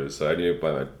for sure is. So I need to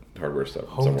buy hardware stuff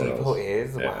Home somewhere Depot else.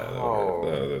 is? Yeah,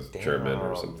 Wow. that's German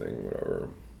or something, whatever.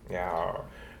 Yeah.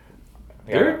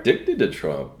 They're addicted to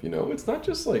Trump, you know? It's not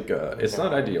just like, it's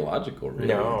not ideological, really.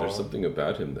 No. There's something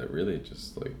about him that really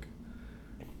just, like,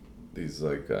 these,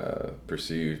 like,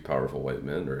 perceived powerful white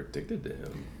men are addicted to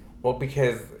him. Well,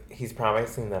 because he's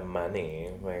promising them money,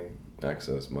 like...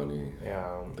 Access, money.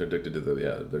 Yeah. They're addicted to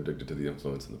the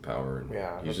influence and the power.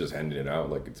 And he's just handing it out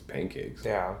like it's pancakes.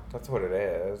 Yeah, that's what it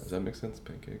is. Does that make sense,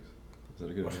 pancakes? Is that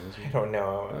a good analogy? I don't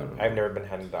know. I've never been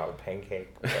handed out a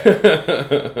pancake.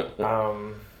 But,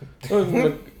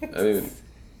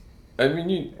 I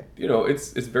mean, you know,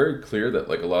 it's very clear that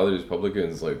like a lot of these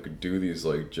Republicans like do these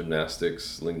like they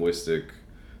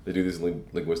do these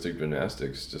linguistic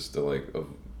gymnastics just to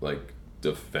like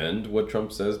defend what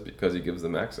Trump says because he gives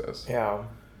them access. Yeah.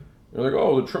 They're like,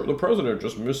 oh, the president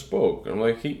just misspoke. I'm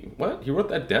like, he wrote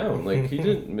that down. Like he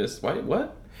didn't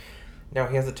what? No,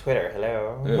 he has a Twitter.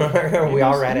 Hello. Yeah. We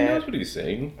all read it. He knows what he's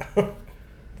saying.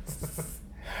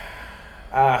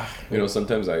 You know,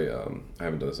 sometimes I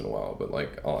haven't done this in a while, but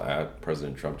like I'll add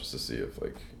President Trump just to see if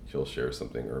like he'll share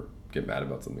something or get mad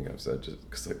about something I've said, just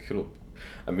because like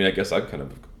I guess I'm kind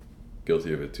of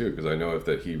guilty of it too, because I know if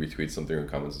that he retweets something or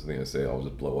comments something I say, I'll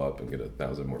just blow up and get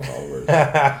 1,000 more followers.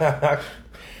 Yes,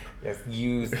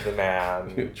 use the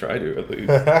man. Try to at least.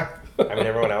 I mean,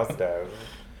 everyone else does.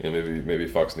 Yeah, maybe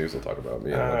Fox News will talk about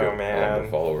me and I'll get man. a lot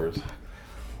more followers.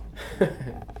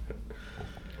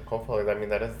 Hopefully, I mean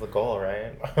that is the goal,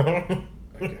 right?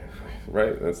 Okay.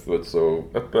 Right. That's what's so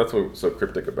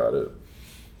cryptic about it.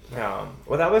 Yeah.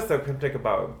 Well, that was so cryptic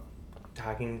about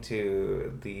talking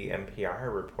to the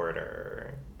NPR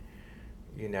reporter.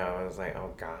 You know, I was like,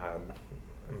 oh God,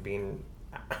 I'm being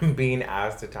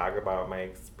asked to talk about my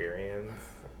experience.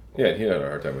 Yeah, he had a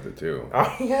hard time with it too. Oh,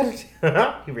 he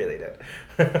really did.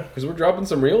 Because we're dropping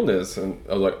some realness, and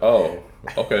I was like, oh,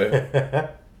 okay.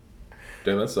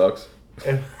 Damn, that sucks.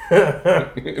 You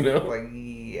know? Like,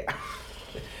 yeah.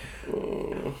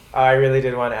 I really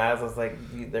did want to ask. I was like,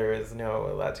 there is no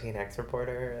Latinx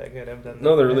reporter that could have done that.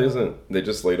 No, there really isn't. They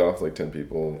just laid off like 10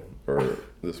 people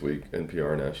this week,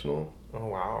 NPR National. Oh,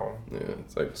 wow. Yeah,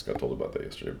 I just got told about that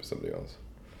yesterday by somebody else.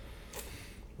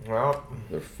 Well,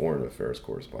 Their foreign affairs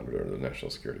correspondent or the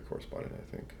national security correspondent, I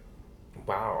think.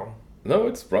 Wow. No,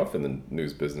 it's rough in the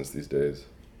news business these days.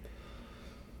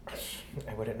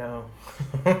 I wouldn't know.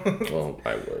 Well,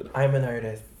 I would. I'm an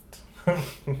artist.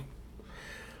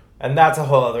 And that's a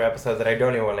whole other episode that I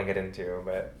don't even want to get into,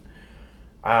 but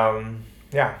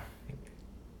yeah.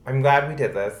 I'm glad we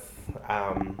did this.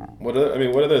 What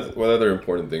other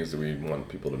important things do we want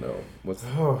people to know?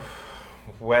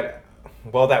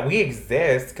 Well, that we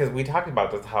exist, because we talked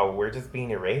about this, how we're just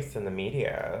being erased in the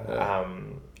media. Yeah.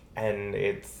 And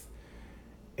it's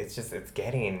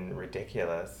getting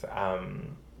ridiculous.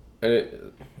 And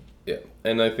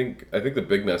I think the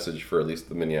big message for at least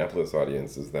the Minneapolis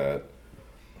audience is that,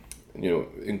 you know,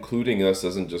 including us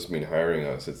doesn't just mean hiring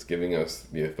us. It's giving us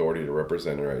the authority to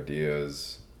represent our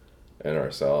ideas and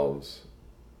ourselves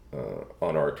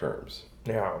on our terms.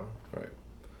 Yeah. Right.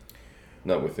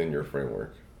 Not within your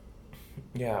framework.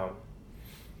 Yeah.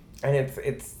 And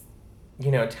it's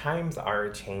you know, times are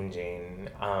changing.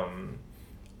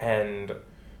 And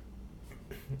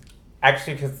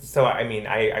actually,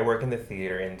 I work in the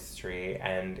theater industry,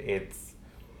 and it's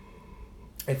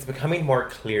becoming more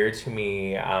clear to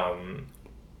me,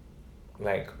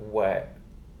 like what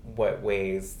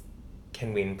ways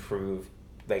can we improve,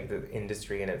 like, the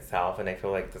industry in itself. And I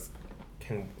feel like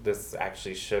this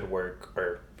actually should work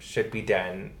or should be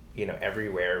done, you know,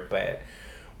 everywhere. But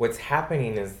what's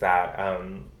happening is that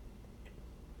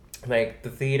like the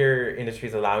theater industry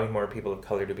is allowing more people of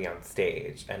color to be on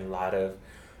stage, and a lot of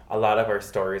our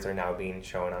stories are now being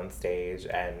shown on stage,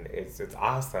 and it's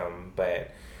awesome.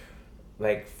 But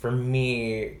like for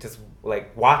me, just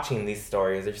like watching these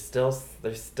stories,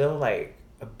 there's still like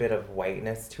a bit of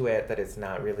whiteness to it that is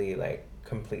not really like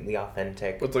completely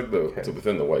authentic. It's like it's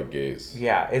within the white gaze.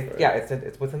 Yeah, right?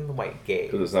 It's within the white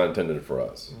gaze. Because it's not intended for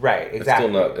us. Right,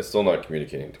 exactly. It's still not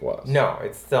communicating to us. No,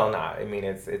 it's still not. I mean,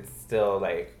 it's still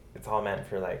like, it's all meant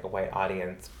for like a white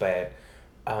audience. But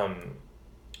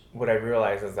what I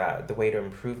realize is that the way to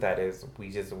improve that is we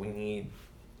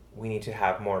need to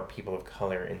have more people of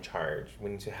color in charge. We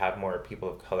need to have more people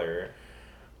of color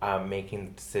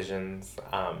making decisions.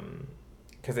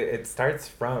 Because it starts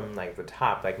from like the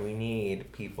top. Like we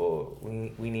need people,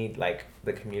 we need like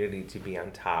the community to be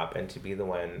on top and to be the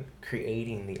one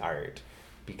creating the art,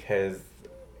 because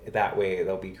that way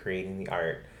they'll be creating the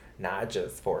art not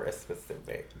just for a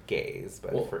specific gaze,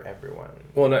 but for everyone.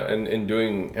 Well, and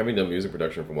having done music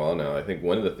production for a while now, I think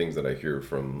one of the things that I hear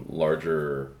from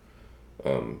larger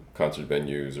concert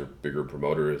venues or bigger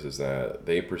promoters is that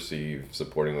they perceive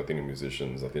supporting Latinx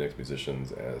musicians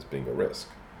as being a risk,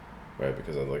 right?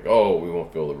 Because I'm like, oh, we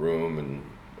won't fill the room and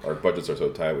our budgets are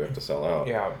so tight, we have to sell out.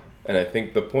 Yeah. And I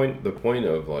think the point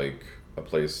of like a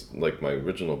place like my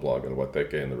original blog in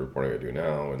Guateque and the reporting I do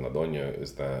now in La Doña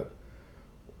is that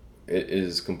it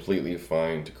is completely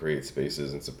fine to create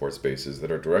spaces and support spaces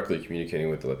that are directly communicating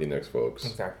with the Latinx folks.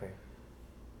 Exactly.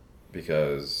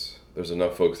 Because there's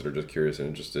enough folks that are just curious and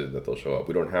interested that they'll show up.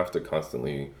 We don't have to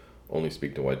constantly only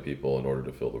speak to white people in order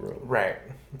to fill the room. Right.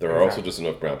 There are also just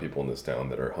enough brown people in this town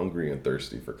that are hungry and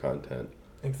thirsty for content.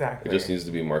 Exactly. It just needs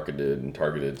to be marketed and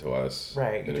targeted to us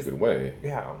in a good way.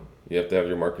 Yeah. You have to have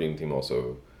your marketing team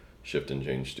also shift and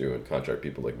change too and contract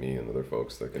people like me and other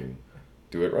folks that can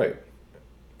do it right.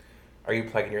 Are you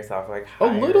plugging yourself like a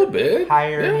little bit?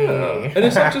 Hire me. And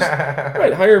it's not just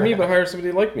right, hire me, but hire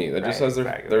somebody like me that just has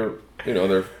their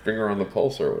their finger on the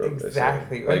pulse or whatever.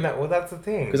 Exactly. Like, well, that's the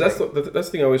thing. Because that's the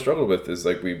thing I always struggle with is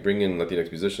like we bring in Latinx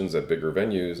musicians at bigger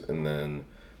venues and then,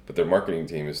 but their marketing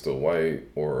team is still white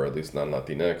or at least not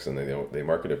Latinx and they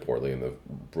market it poorly and the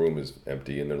room is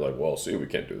empty and they're like, well, see, we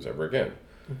can't do this ever again.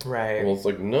 Right. Well, it's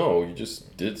like, no, you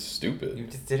just did stupid. You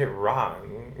just did it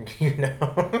wrong. You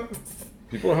know.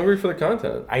 People are hungry for the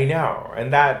content. I know,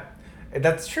 and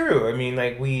that's true. I mean,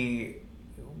 like we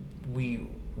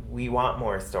want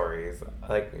more stories.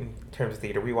 Like in terms of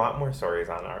theater, we want more stories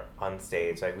on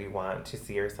stage. Like we want to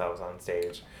see ourselves on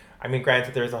stage. I mean,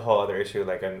 granted, there's a whole other issue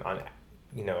like on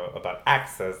about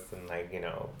access and like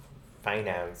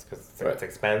finance because it's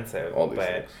expensive. All these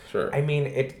things. Sure. I mean,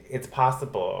 it's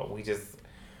possible. We just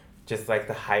like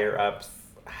the higher ups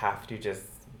have to just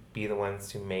be the ones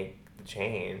to make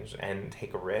change and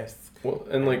take a risk. Well,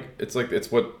 and it's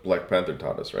what Black Panther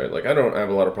taught us, right? Like I have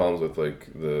a lot of problems with like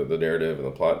the narrative and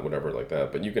the plot and whatever like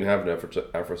that, but you can have an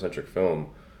Afrocentric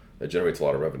film that generates a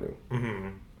lot of revenue. Mm-hmm.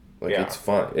 Like it's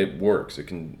fine, it works, it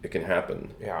can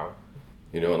happen. Yeah.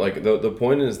 Like the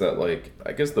point is that like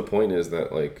I guess the point is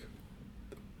that like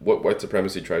what white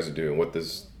supremacy tries to do and what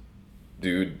this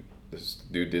dude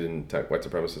did in white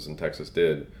supremacists in Texas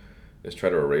did is try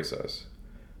to erase us.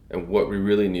 And what we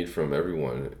really need from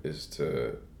everyone is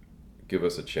to give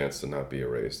us a chance to not be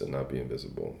erased and not be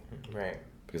invisible. Right.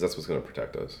 Because that's what's going to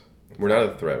protect us. We're not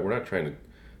a threat. We're not trying to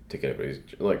take anybody's,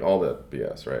 like all that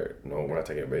BS, right? No, we're not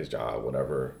taking anybody's job,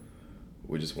 whatever.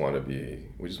 We just want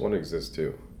to exist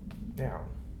too. Yeah.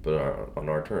 But on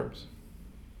our terms.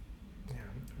 Yeah.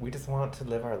 We just want to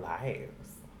live our lives.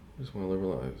 We just want to live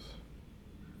our lives.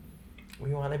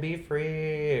 We want to be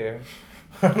free.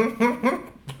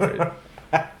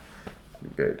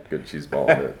 Great. Good cheese ball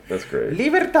in it. That's great.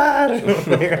 Libertad!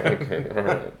 Okay,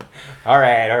 all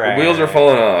right. The wheels are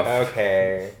falling off.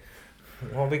 Okay.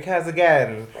 Well, because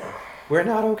again, we're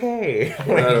not okay.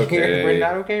 We're not okay. We're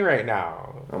not okay right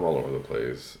now. I'm all over the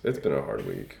place. It's been a hard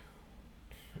week.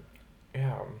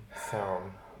 Yeah, so...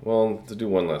 Well, to do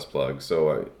one last plug,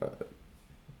 so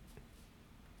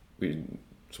we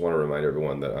just want to remind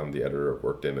everyone that I'm the editor of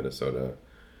Workday Minnesota.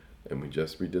 And we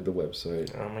just redid the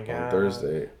website on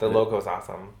Thursday. The logo's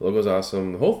awesome. The logo's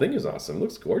awesome. The whole thing is awesome. It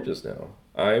looks gorgeous now.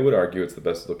 I would argue it's the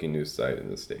best looking news site in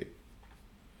the state.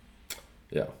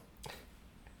 Yeah.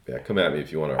 Yeah, come at me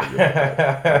if you want to argue about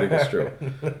that. I think it's true.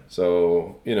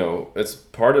 So, it's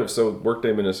part of... So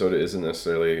Workday Minnesota isn't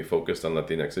necessarily focused on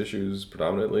Latinx issues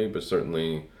predominantly, but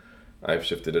certainly I've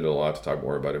shifted it a lot to talk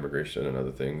more about immigration and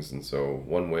other things. And so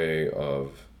one way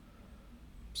of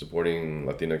supporting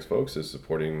Latinx folks is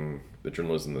supporting the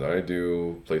journalism that I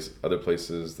do, other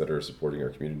places that are supporting our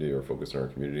community or focused on our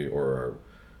community or are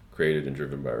created and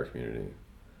driven by our community.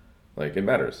 Like, it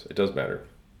matters. It does matter,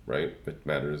 right? It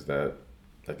matters that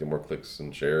I get more clicks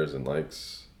and shares and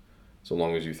likes so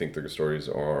long as you think the stories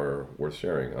are worth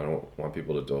sharing. I don't want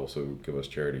people to also give us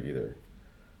charity either.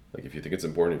 Like, if you think it's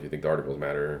important, if you think the articles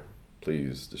matter,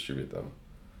 please distribute them.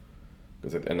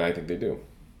 And I think they do.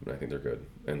 And I think they're good.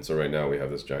 And so right now we have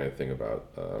this giant thing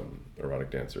about erotic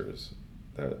dancers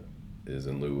that is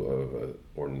in lieu of an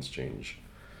ordinance change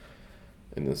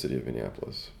in the city of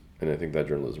Minneapolis. And I think that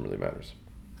journalism really matters.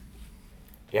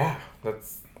 Yeah,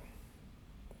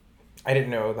 I didn't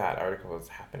know that article was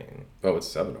happening. Oh, it's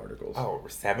 7 articles. Oh,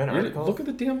 7 articles? Look at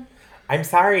the damn... I'm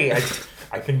sorry.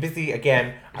 I've been busy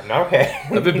again. I'm not okay.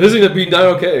 I've been busy to be not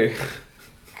okay.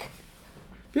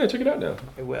 Yeah, check it out now.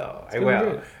 I will.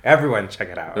 Great. Everyone check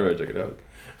it out. Everyone check it out.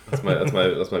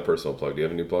 That's my personal plug. Do you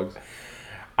have any plugs?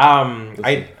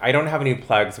 I don't have any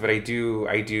plugs, but I do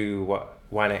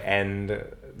want to end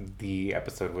the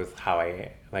episode with how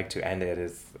I like to end it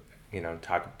is,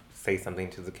 say something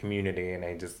to the community, and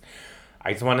I just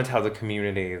want to tell the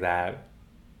community that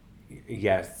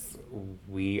yes,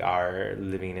 we are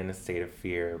living in a state of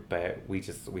fear, but we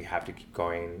have to keep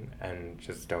going and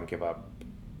just don't give up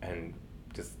and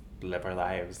just live our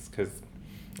lives, because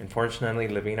unfortunately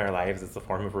living our lives is a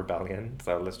form of rebellion,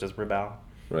 so let's just rebel.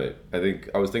 Right. I think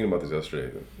I was thinking about this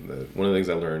yesterday. That one of the things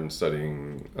I learned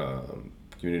studying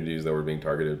communities that were being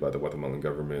targeted by the Guatemalan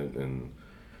government and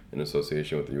in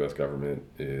association with the U.S. government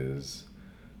is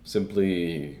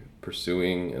simply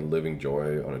pursuing and living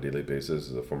joy on a daily basis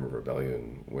is a form of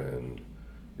rebellion when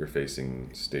you're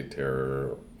facing state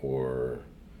terror or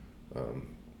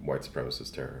white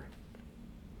supremacist terror.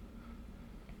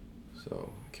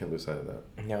 So can't lose sight of that.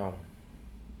 No.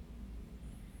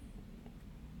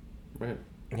 Right.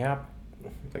 Yeah.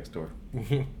 Thanks, Dor.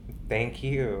 Thank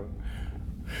you.